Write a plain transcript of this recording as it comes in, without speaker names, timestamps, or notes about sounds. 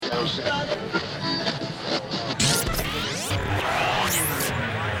We're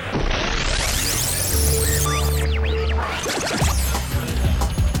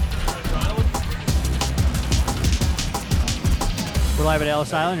live at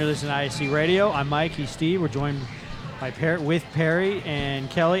Ellis Island. You're listening to ISC Radio. I'm Mike. He's Steve. We're joined by Perry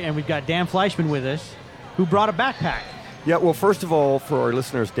and Kelly, and we've got Dan Fleischman with us, who brought a backpack. Yeah, well, first of all, for our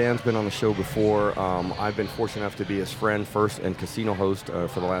listeners, Dan's been on the show before. I've been fortunate enough to be his friend first and casino host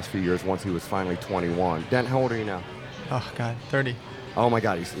for the last few years once he was finally 21. Dan, how old are you now? Oh, God, 30. Oh, my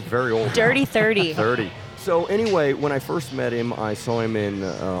God, he's very old. Dirty 30. 30. So anyway, when I first met him, I saw him in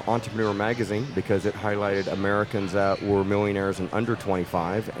Entrepreneur Magazine because it highlighted Americans that were millionaires and under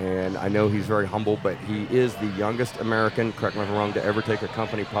 25. And I know he's very humble, but he is the youngest American, correct me if I'm wrong, to ever take a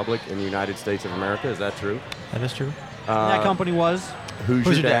company public in the United States of America. Is that true? That is true. That company was? Who's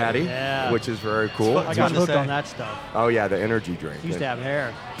Your Daddy? Yeah. Which is very cool. I got hooked on that stuff. Oh, yeah, the energy drink. He used to have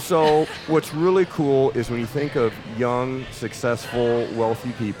hair. So what's really cool is when you think of young, successful,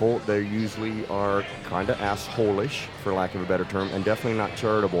 wealthy people, they usually are kind of asshole-ish, for lack of a better term, and definitely not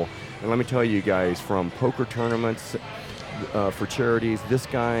charitable. And let me tell you guys, from poker tournaments for charities, this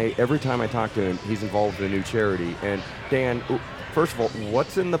guy, every time I talk to him, he's involved in a new charity. And Dan, first of all,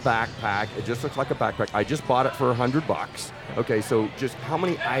 what's in the backpack? It just looks like a backpack. I just bought it for $100. Okay, so just how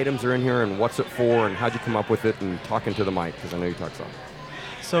many items are in here and what's it for and how'd you come up with it and talking to the mic, because I know you talk some.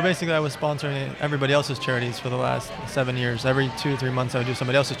 So basically I was sponsoring everybody else's charities for the last 7 years. Every 2 or 3 months I would do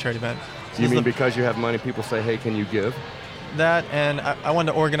somebody else's charity event. So you mean because you have money, people say, hey, can you give? That, and I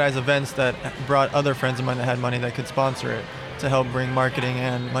wanted to organize events that brought other friends of mine that had money that could sponsor it to help bring marketing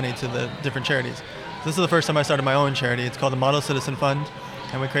and money to the different charities. This is the first time I started my own charity. It's called the Model Citizen Fund,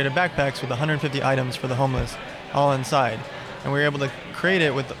 and we created backpacks with 150 items for the homeless, all inside. And we were able to create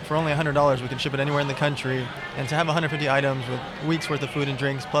it for only $100. We could ship it anywhere in the country, and to have 150 items with weeks worth of food and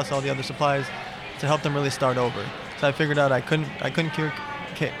drinks, plus all the other supplies, to help them really start over. So I figured out I couldn't cure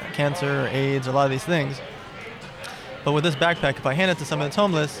cancer or AIDS or a lot of these things. But with this backpack, if I hand it to somebody that's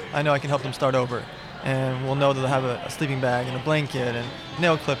homeless, I know I can help them start over. And we'll know that they'll have a sleeping bag and a blanket and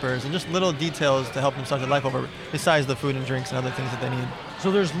nail clippers and just little details to help them start their life over, besides the food and drinks and other things that they need. So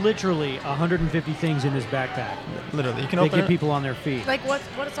there's literally 150 things in this backpack. Literally. You can they open get it. people on their feet. Like what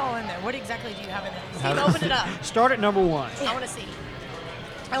is all in there? What exactly do you have in there? Steve, open it up. Start at number one. I want to see.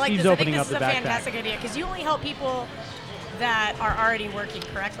 I like Steve's this. I think opening this up is a the backpack. fantastic idea because you only help people that are already working,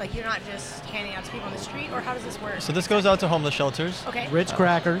 correct? Like you're not just handing out to people on the street, or how does this work? So this goes out to homeless shelters. Okay. Ritz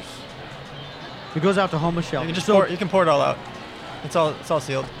crackers. It goes out to homeless shelters. You can pour it all out. It's all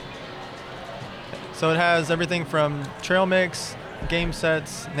sealed. So it has everything from trail mix, game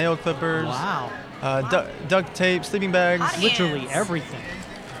sets, nail clippers, wow. Duct tape, sleeping bags. Hot Literally hands. everything.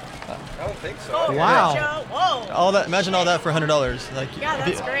 I don't think so. Oh, Wow. Joe. Whoa. All that. Imagine all that for $100. Like, Yeah,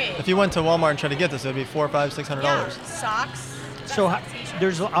 that's great. If you went to Walmart and tried to get this, it would be $400, $500, $600. Yeah. Socks. So That's not t-shirt.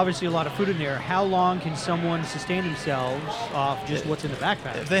 there's obviously a lot of food in there. How long can someone sustain themselves off just what's in the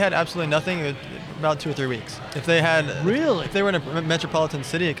backpack? If they had absolutely nothing, it would about 2 or 3 weeks. If they had, Really? if they were in a metropolitan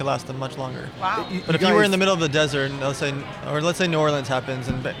city, it could last them much longer. Wow. But if you were in the middle of the desert, and let's say New Orleans happens,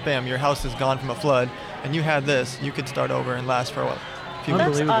 and bam, your house is gone from a flood, and you had this, you could start over and last for a few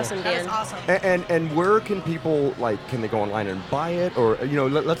That's weeks. Unbelievable. awesome, That is Dan. awesome. And where can people, can they go online and buy it? Or,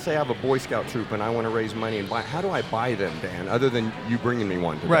 let's say I have a Boy Scout troop and I want to raise money and buy it. How do I buy them, Dan, other than you bringing me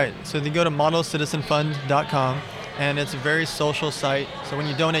one today? Right. So you go to modelcitizenfund.com, and it's a very social site. So when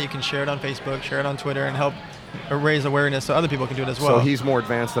you donate, you can share it on Facebook, share it on Twitter, and help raise awareness so other people can do it as well. So he's more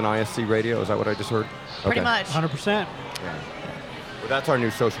advanced than ISC Radio? Is that what I just heard? Pretty Okay. much. 100%. Yeah. Well, that's our new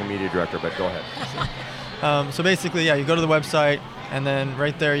social media director, but go ahead. So basically, yeah, you go to the website, and then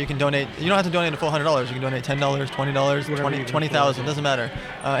right there you can donate. You don't have to donate a full $100. You can donate $10, $20, Whatever you can 20,000. Doesn't matter.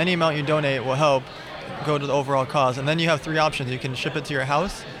 Any amount you donate will help go to the overall cause. And then you have 3 options. You can ship it to your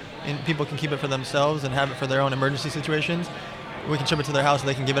house, and people can keep it for themselves and have it for their own emergency situations. We can ship it to their house, and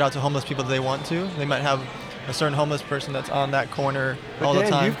they can give it out to homeless people that they want to. They might have a certain homeless person that's on that corner all But the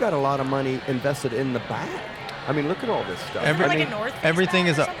Dan, time. you've got a lot of money invested in the back. I mean, look at all this stuff. Like a North Face everything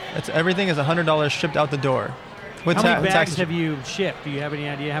bag is or something? everything is $100 shipped out the door. With How many bags taxes. have you shipped? Do you have any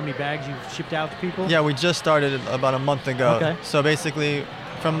idea how many bags you've shipped out to people? Yeah, we just started about a month ago. Okay. So basically,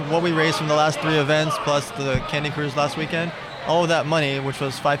 from what we raised from the last 3 events plus the Candy Cruise last weekend, all of that money, which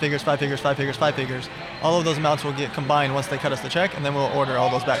was 5 figures, 5 figures, 5 figures, 5 figures, all of those amounts will get combined once they cut us the check, and then we'll order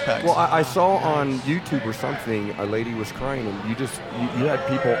all those backpacks. Well, I saw on YouTube or something, a lady was crying, and you had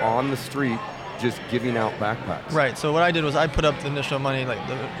people on the street just giving out backpacks. Right, so what I did was I put up the initial money, like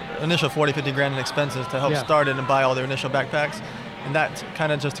the initial 40, 50 grand in expenses to help Yeah. start it and buy all their initial backpacks. And that's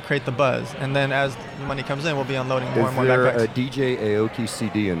kind of just to create the buzz. And then as the money comes in, we'll be unloading more and more Is there backpacks. a DJ Aoki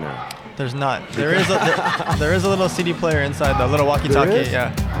CD in there? There's not. There is a little CD player inside, the little walkie-talkie. There is?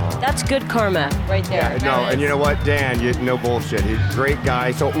 Yeah. That's good karma right there. No, and you know what, Dan? No bullshit. He's a great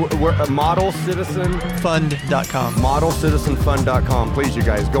guy. So we're Model Citizen Fund.com. ModelCitizenFund.com. Please, you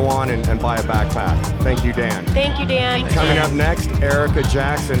guys, go on and buy a backpack. Thank you, Dan. Thank you, Dan. Coming up next, Erica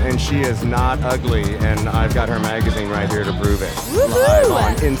Jackson, and she is not ugly, and I've got her magazine right here to prove it. Woohoo!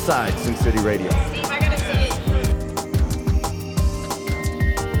 Live on Inside Sin City Radio.